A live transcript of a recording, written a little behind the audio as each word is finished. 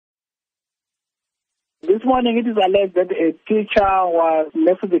This morning it is alleged that a teacher was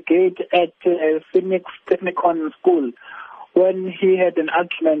next to the gate at Phoenix Technicon School when he had an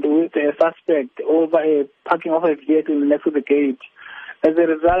argument with a suspect over a parking of a vehicle next to the gate. As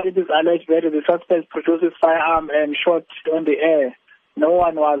a result, it is alleged that the suspect produced his firearm and shot on the air. No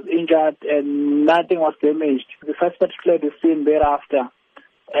one was injured and nothing was damaged. The suspect fled the scene thereafter.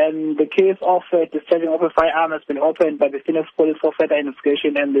 And the case of discharging of a firearm has been opened by the Phoenix Police for further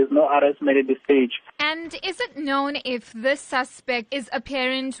investigation, and there's no arrest made at this stage. And is it known if this suspect is a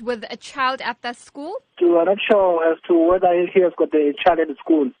parent with a child at the school? We are not sure as to whether he has got a child at the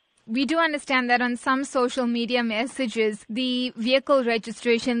school. We do understand that on some social media messages, the vehicle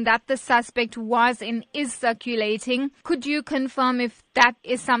registration that the suspect was in is circulating. Could you confirm if that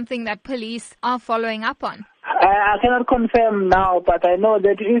is something that police are following up on? I cannot confirm now, but I know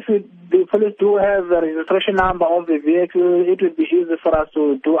that if the police do have the registration number of the vehicle, it will be easy for us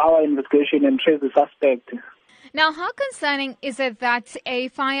to do our investigation and trace the suspect. Now, how concerning is it that a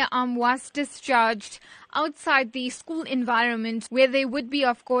firearm was discharged outside the school environment where there would be,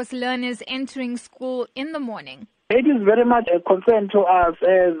 of course, learners entering school in the morning? It is very much a concern to us,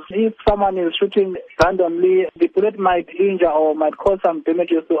 as if someone is shooting randomly, the bullet might injure or might cause some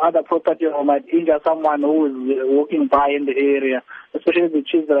damages to other property or might injure someone who is walking by in the area, especially the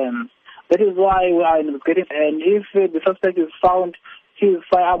children. That is why we are investigating, and if the suspect is found, his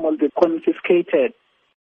firearm will be confiscated.